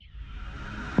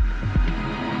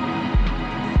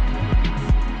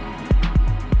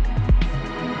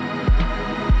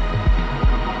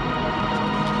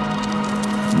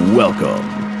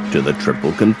Welcome to the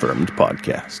Triple Confirmed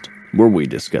Podcast, where we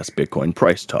discuss Bitcoin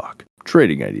price talk,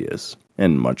 trading ideas,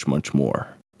 and much, much more.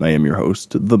 I am your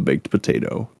host, The Baked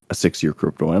Potato, a 6-year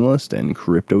crypto analyst and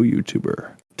crypto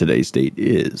YouTuber. Today's date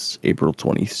is April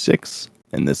 26th,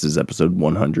 and this is episode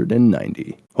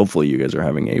 190. Hopefully you guys are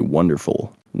having a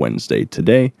wonderful Wednesday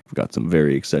today. We've got some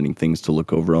very exciting things to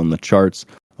look over on the charts.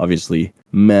 Obviously,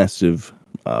 massive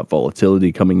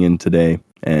volatility coming in today.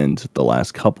 And the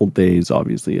last couple days,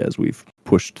 obviously, as we've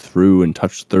pushed through and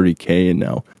touched 30K and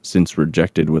now since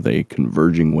rejected with a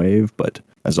converging wave. But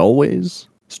as always,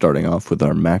 starting off with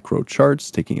our macro charts,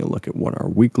 taking a look at what our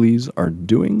weeklies are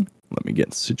doing. Let me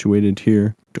get situated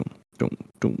here.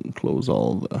 Don't close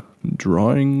all the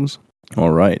drawings.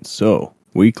 All right, so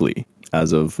weekly,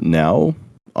 as of now,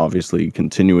 obviously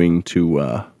continuing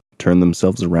to turn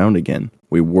themselves around again.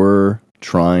 We were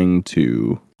trying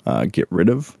to get rid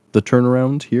of the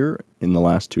turnaround here in the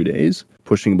last 2 days.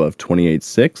 Pushing above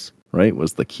 28.6, right,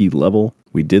 was the key level.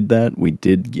 We did that. We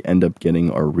did end up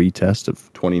getting our retest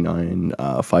of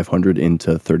 29,500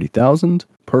 into 30,000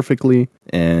 perfectly.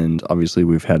 And obviously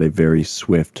we've had a very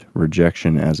swift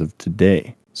rejection as of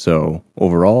today. So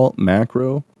overall,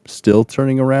 macro still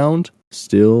turning around,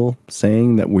 still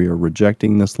saying that we are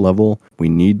rejecting this level. We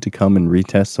need to come and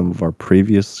retest some of our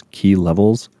previous key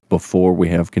levels before we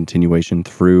have continuation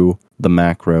through the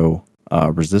macro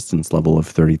resistance level of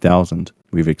 30,000.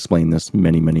 We've explained this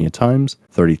many a times.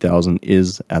 30,000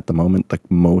 is at the moment the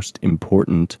most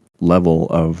important level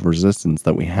of resistance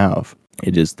that we have.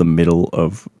 It is the middle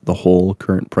of the whole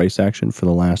current price action for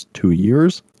the last 2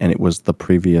 years, and it was the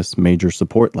previous major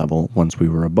support level once we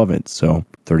were above it. So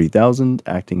 30,000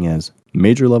 acting as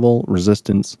major level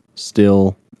resistance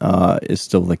still is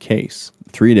still the case.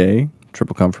 3-day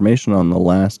triple confirmation on the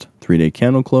last 3-day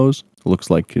candle close. Looks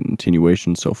like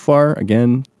continuation so far.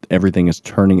 Again, everything is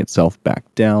turning itself back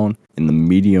down in the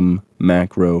medium,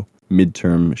 macro,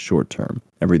 midterm, short term.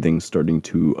 Everything's starting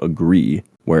to agree,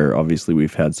 where obviously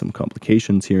we've had some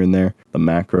complications here and there. The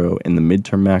macro and the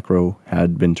midterm macro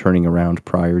had been turning around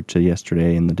prior to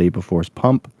yesterday and the day before's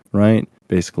pump, right?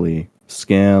 Basically,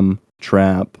 scam,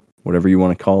 trap, whatever you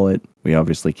want to call it. We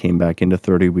obviously came back into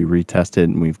 30, we retested,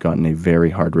 and we've gotten a very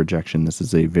hard rejection. This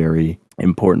is a very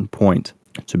important point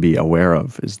to be aware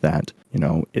of, is that,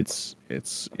 it's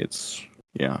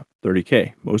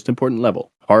 30K, most important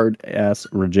level, hard ass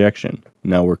rejection.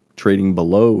 Now we're trading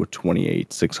below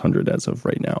 28,600 as of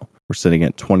right now. We're sitting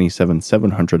at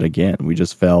 27,700 again. We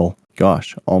just fell,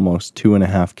 almost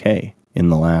 2.5K in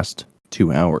the last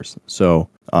 2 hours. So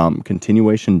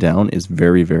continuation down is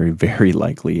very, very, very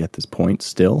likely at this point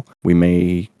still. We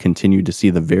may continue to see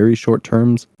the very short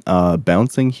terms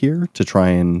bouncing here to try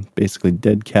and basically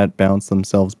dead cat bounce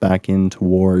themselves back in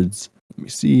towards, let me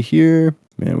see here.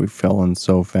 Man, we've fallen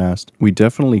so fast. We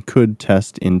definitely could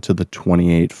test into the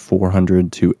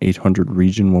 28,400 to 800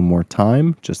 region one more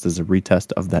time, just as a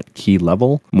retest of that key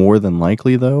level. More than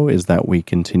likely, though, is that we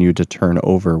continue to turn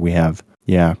over. We have,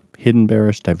 hidden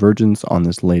bearish divergence on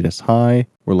this latest high.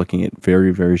 We're looking at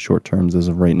very, very short terms as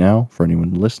of right now. For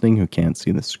anyone listening who can't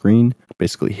see the screen,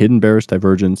 basically hidden bearish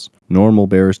divergence, normal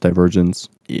bearish divergence.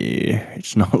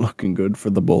 It's not looking good for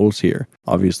the bulls here.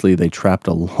 Obviously, they trapped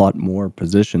a lot more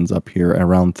positions up here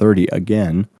around 30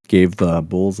 again, gave the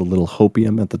bulls a little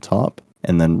hopium at the top,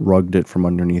 and then rugged it from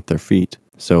underneath their feet.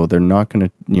 So they're not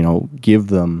going to, give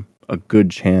them a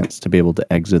good chance to be able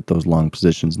to exit those long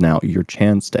positions. Now, your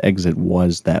chance to exit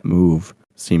was that move,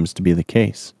 seems to be the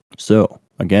case. So,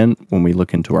 again, when we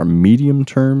look into our medium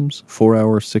terms,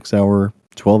 4-hour, 6-hour,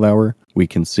 12-hour, we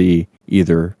can see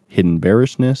either hidden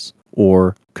bearishness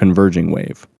or converging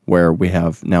wave, where we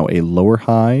have now a lower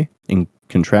high in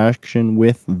contraction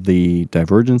with the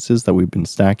divergences that we've been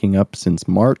stacking up since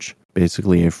March,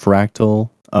 basically a fractal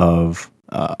of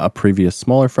a previous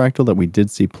smaller fractal that we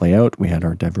did see play out. We had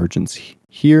our divergence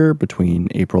here between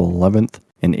April 11th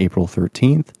and April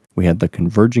 13th. We had the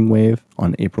converging wave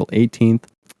on April 18th,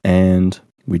 and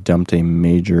we dumped a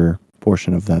major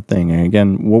portion of that thing. And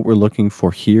again, what we're looking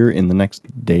for here in the next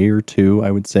day or two,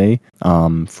 I would say,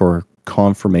 for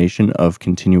confirmation of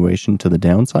continuation to the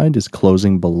downside is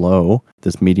closing below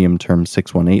this medium-term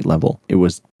 618 level. It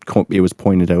was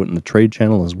pointed out in the trade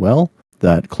channel as well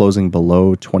that closing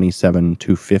below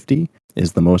 27,250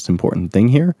 is the most important thing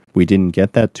here. We didn't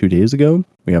get that 2 days ago.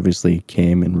 We obviously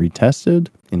came and retested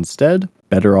instead.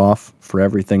 Better off for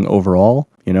everything overall.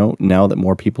 Now that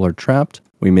more people are trapped,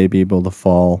 we may be able to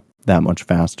fall that much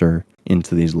faster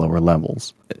into these lower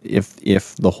levels.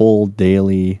 If the whole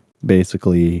daily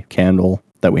basically candle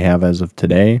that we have as of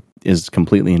today is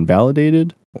completely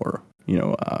invalidated, or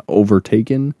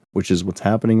overtaken, which is what's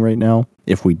happening right now.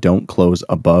 If we don't close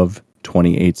above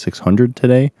 28,600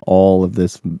 today, all of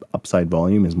this upside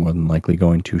volume is more than likely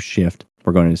going to shift.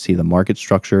 We're going to see the market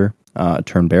structure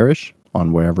turn bearish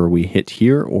on wherever we hit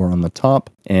here or on the top,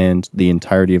 and the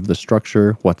entirety of the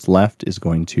structure, what's left, is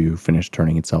going to finish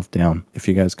turning itself down. If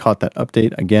you guys caught that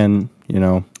update, again,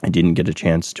 I didn't get a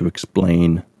chance to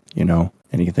explain,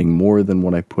 anything more than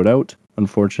what I put out,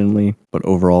 unfortunately, but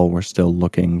overall, we're still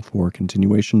looking for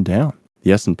continuation down.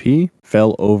 The S&P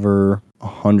fell over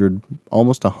 100,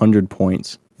 almost 100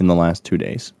 points in the last 2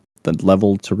 days. The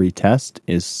level to retest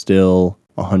is still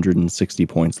 160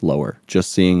 points lower.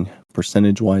 Just seeing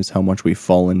percentage-wise how much we've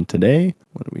fallen today.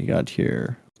 What do we got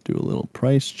here? Do a little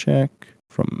price check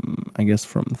from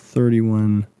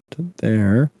 31 to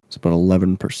there. It's about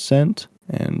 11%.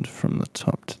 And from the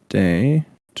top today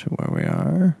to where we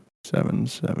are,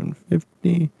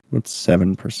 750, about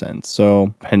 7%.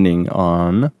 So depending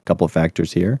on a couple of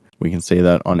factors here, we can say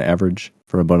that on average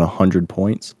for about 100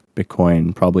 points,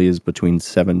 Bitcoin probably is between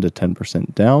 7 to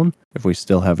 10% down. If we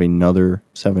still have another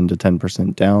 7 to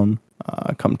 10% down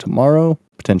come tomorrow,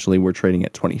 potentially we're trading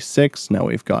at 26. Now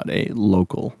we've got a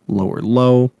local lower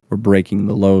low. We're breaking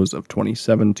the lows of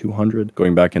 27,200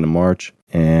 going back into March.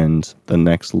 And the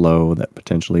next low that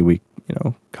potentially we,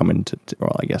 come into,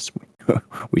 well, I guess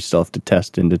we still have to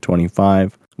test into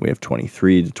 25. We have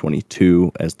 23 to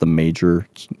 22 as the major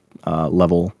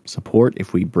level support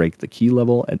if we break the key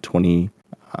level at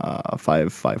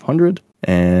 500.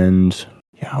 And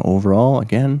overall,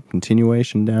 again,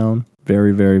 continuation down.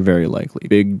 Very, very, very likely.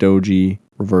 Big doji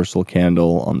reversal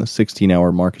candle on the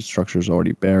 16-hour market structure is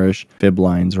already bearish. Fib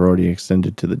lines are already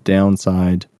extended to the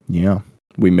downside. Yeah,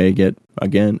 we may get,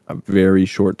 again, a very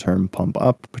short-term pump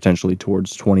up, potentially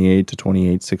towards 28 to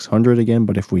 28,600 again.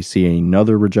 But if we see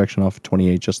another rejection off of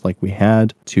 28 just like we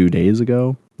had 2 days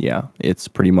ago, it's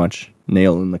pretty much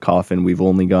nail in the coffin. We've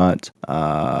only got,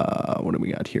 what do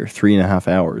we got here? 3.5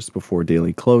 hours before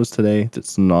daily close today.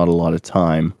 It's not a lot of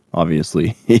time,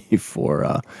 obviously,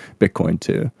 for Bitcoin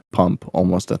to pump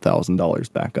almost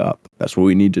 $1,000 back up. That's what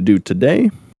we need to do today.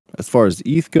 As far as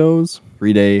ETH goes,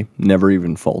 3-day never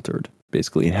even faltered.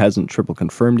 Basically, it hasn't triple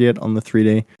confirmed yet on the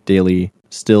 3-day. Daily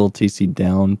still TC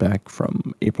down back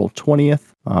from April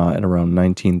 20th at around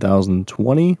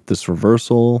 19,020. This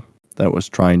reversal that was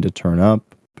trying to turn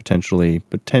up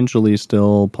potentially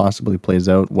still possibly plays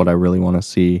out. What I really want to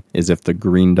see is if the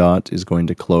green dot is going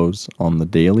to close on the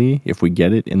daily, if we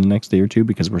get it in the next day or two,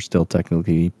 because we're still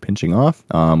technically pinching off.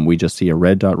 We just see a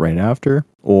red dot right after,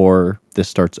 or this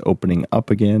starts opening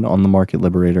up again on the market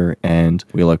liberator and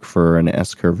we look for an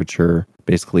S curvature,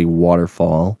 basically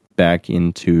waterfall back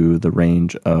into the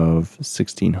range of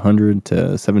 1600 to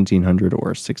 1700 or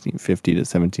 1650 to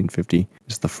 1750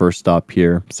 is the first stop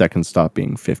here. Second stop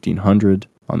being 1500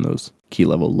 on those key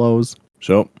level lows.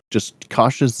 So just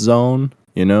cautious zone,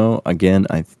 again,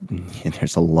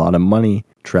 there's a lot of money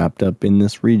trapped up in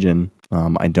this region.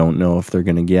 I don't know if they're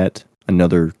going to get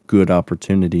another good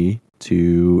opportunity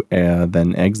to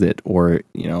then exit, or,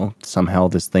 somehow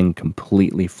this thing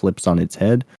completely flips on its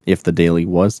head. If the daily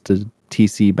was to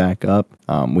TC back up,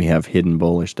 we have hidden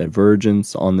bullish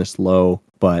divergence on this low.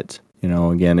 But,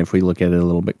 again, if we look at it a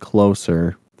little bit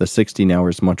closer, the 16 hour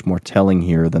is much more telling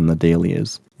here than the daily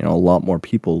is. A lot more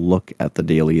people look at the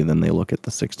daily than they look at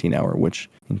the 16 hour, which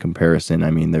in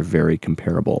comparison, they're very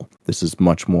comparable. This is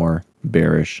much more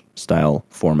bearish style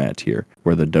format here,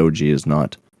 where the doji is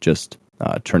not just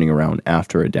turning around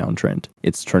after a downtrend.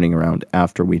 It's turning around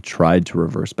after we tried to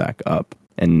reverse back up,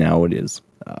 and now it is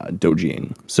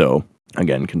dojiing. So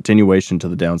again, continuation to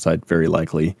the downside, very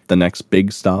likely. The next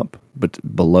big stop, but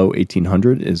below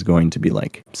 1800, is going to be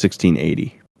like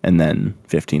 1680 and then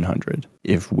 1500.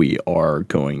 If we are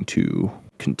going to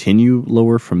continue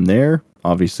lower from there,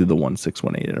 obviously the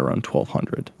 1618 at around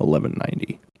 1200,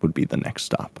 1190 would be the next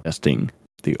stop, testing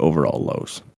the overall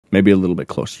lows. Maybe a little bit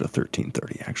closer to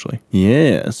 1330, actually.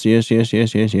 Yes.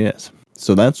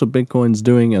 So that's what Bitcoin's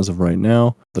doing as of right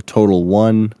now. The total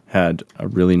one had a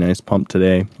really nice pump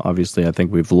today. Obviously, I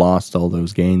think we've lost all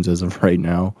those gains as of right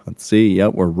now. Let's see.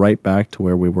 Yep, we're right back to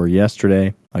where we were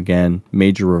yesterday. Again,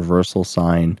 major reversal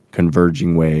sign,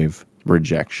 converging wave,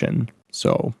 rejection.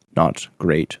 So not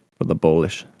great for the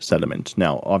bullish sentiment.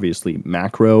 Now, obviously,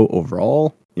 macro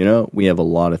overall, we have a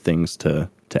lot of things to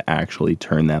actually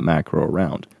turn that macro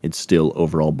around. It's still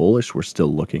overall bullish. We're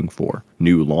still looking for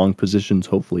new long positions,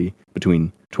 hopefully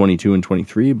between 22 and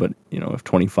 23. But, if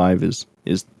 25 is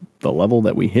the level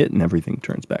that we hit and everything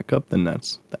turns back up, then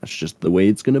that's just the way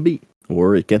it's going to be.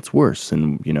 Or it gets worse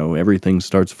and, everything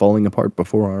starts falling apart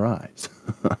before our eyes.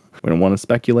 We don't want to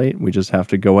speculate. We just have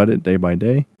to go at it day by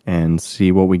day and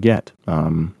see what we get.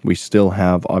 We still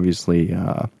have, obviously,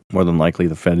 more than likely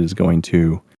the Fed is going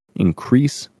to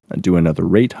increase, do another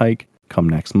rate hike come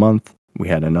next month. We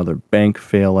had another bank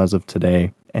fail as of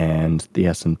today, and the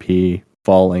S&P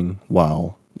falling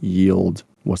while yield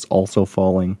was also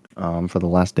falling for the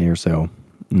last day or so.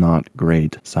 Not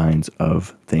great signs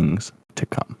of things to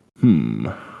come.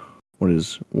 What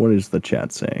is the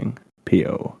chat saying?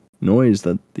 PO. Noise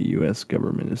that the U.S.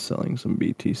 government is selling some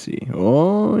BTC.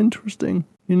 Oh, interesting.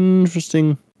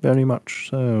 Interesting. Very much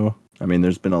so. I mean,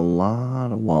 there's been a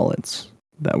lot of wallets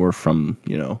that were from,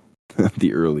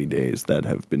 the early days that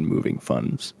have been moving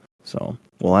funds. So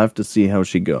we'll have to see how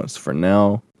she goes. For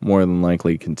now, more than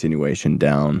likely continuation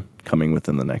down coming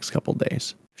within the next couple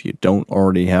days. If you don't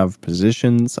already have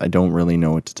positions, I don't really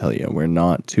know what to tell you. We're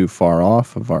not too far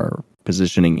off of our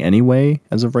positioning anyway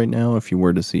as of right now. If you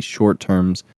were to see short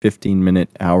terms, 15-minute,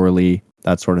 hourly,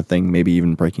 that sort of thing, maybe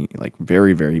even breaking like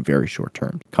very, very, very short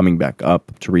term, coming back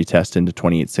up to retest into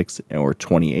 28.6 or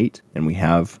 28, and we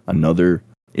have another,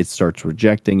 it starts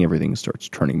rejecting, everything starts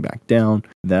turning back down,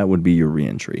 that would be your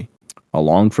reentry.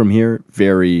 Along from here,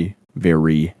 very,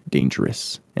 very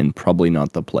dangerous and probably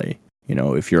not the play.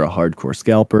 If you're a hardcore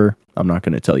scalper, I'm not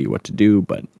going to tell you what to do,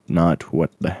 but not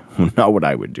what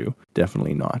I would do.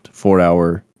 Definitely not.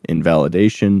 4-hour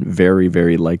invalidation, very,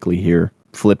 very likely here.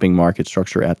 Flipping market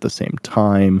structure at the same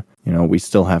time. We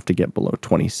still have to get below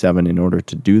 27 in order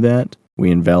to do that. We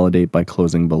invalidate by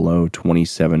closing below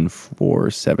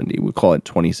 27,470. We call it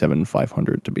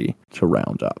 27,500 to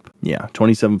round up. Yeah,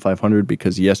 27,500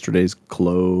 because yesterday's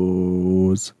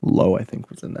close low, I think,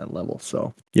 was in that level.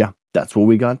 So yeah, that's what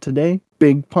we got today.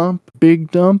 Big pump,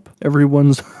 big dump.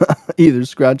 Everyone's either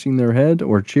scratching their head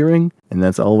or cheering, and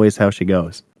that's always how she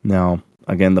goes. Now,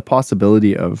 again, the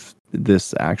possibility of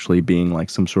this actually being like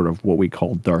some sort of what we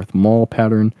call Darth Maul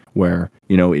pattern, where,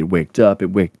 it wicked up,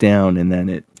 it wicked down, and then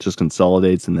it just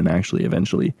consolidates and then actually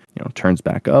eventually, turns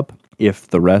back up. If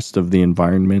the rest of the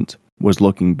environment was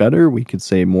looking better, we could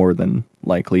say more than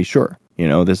likely, sure.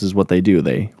 This is what they do.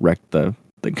 They wreck the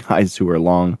guys who are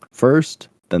long first,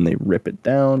 then they rip it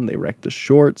down, they wreck the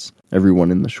shorts.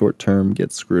 Everyone in the short term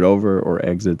gets screwed over or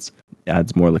exits,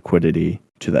 adds more liquidity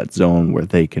to that zone where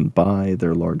they can buy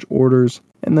their large orders,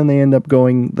 and then they end up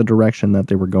going the direction that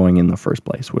they were going in the first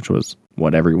place, which was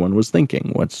what everyone was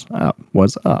thinking. What's up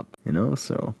was up,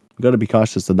 so we've got to be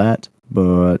cautious of that.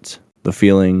 But the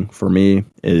feeling for me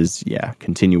is,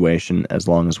 continuation as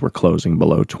long as we're closing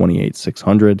below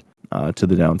 28,600. To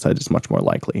the downside is much more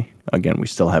likely. Again, we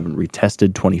still haven't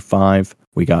retested 25.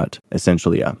 We got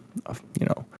essentially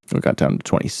we got down to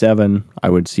 27. I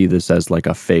would see this as like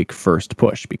a fake first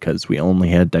push because we only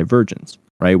had divergence,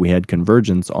 right? We had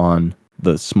convergence on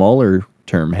the smaller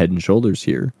term head and shoulders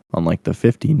here on like the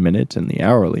 15-minute and the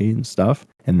hourly and stuff,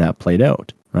 and that played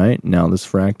out, right? Now this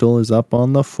fractal is up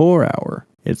on the 4-hour.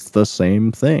 It's the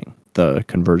same thing. The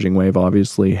converging wave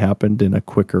obviously happened in a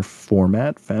quicker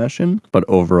format fashion, but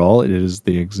overall it is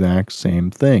the exact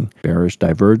same thing. Bearish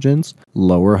divergence,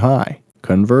 lower high,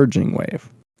 converging wave,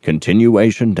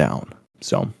 continuation down.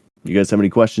 So, you guys have any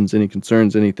questions, any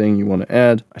concerns, anything you want to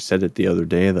add? I said it the other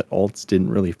day that alts didn't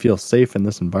really feel safe in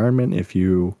this environment. If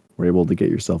you were able to get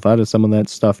yourself out of some of that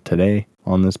stuff today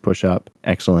on this push up,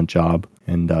 excellent job.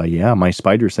 And my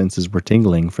spider senses were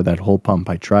tingling for that whole pump.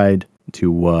 I tried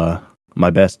to my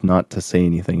best not to say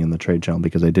anything in the trade channel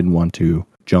because I didn't want to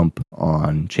jump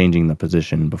on changing the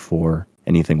position before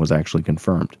anything was actually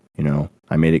confirmed.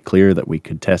 I made it clear that we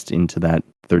could test into that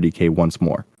 30K once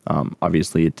more.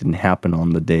 Obviously, it didn't happen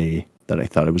on the day that I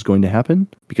thought it was going to happen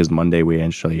because Monday we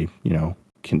actually,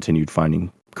 continued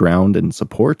finding ground and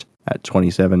support at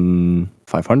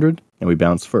 27,500 and we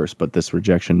bounced first. But this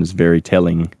rejection is very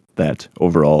telling that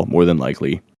overall, more than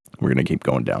likely, we're going to keep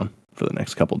going down for the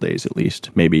next couple days at least,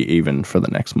 maybe even for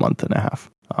the next month and a half.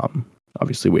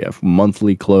 Obviously, we have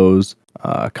monthly close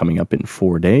coming up in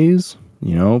 4 days.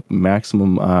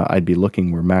 Maximum, I'd be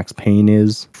looking where max pain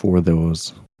is for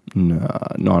those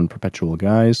non-perpetual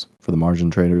guys, for the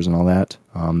margin traders and all that.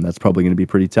 That's probably going to be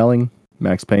pretty telling.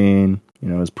 Max pain,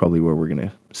 is probably where we're going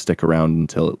to stick around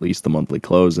until at least the monthly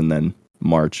close, and then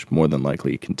March, more than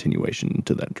likely, continuation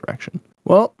into that direction.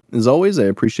 Well, as always, I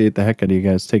appreciate the heck out of you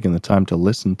guys taking the time to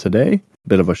listen today.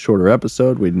 Bit of a shorter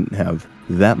episode. We didn't have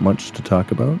that much to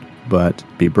talk about, but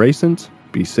be bracent,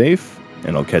 be safe,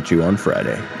 and I'll catch you on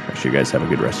Friday. Wish you guys have a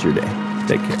good rest of your day.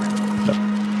 Take care.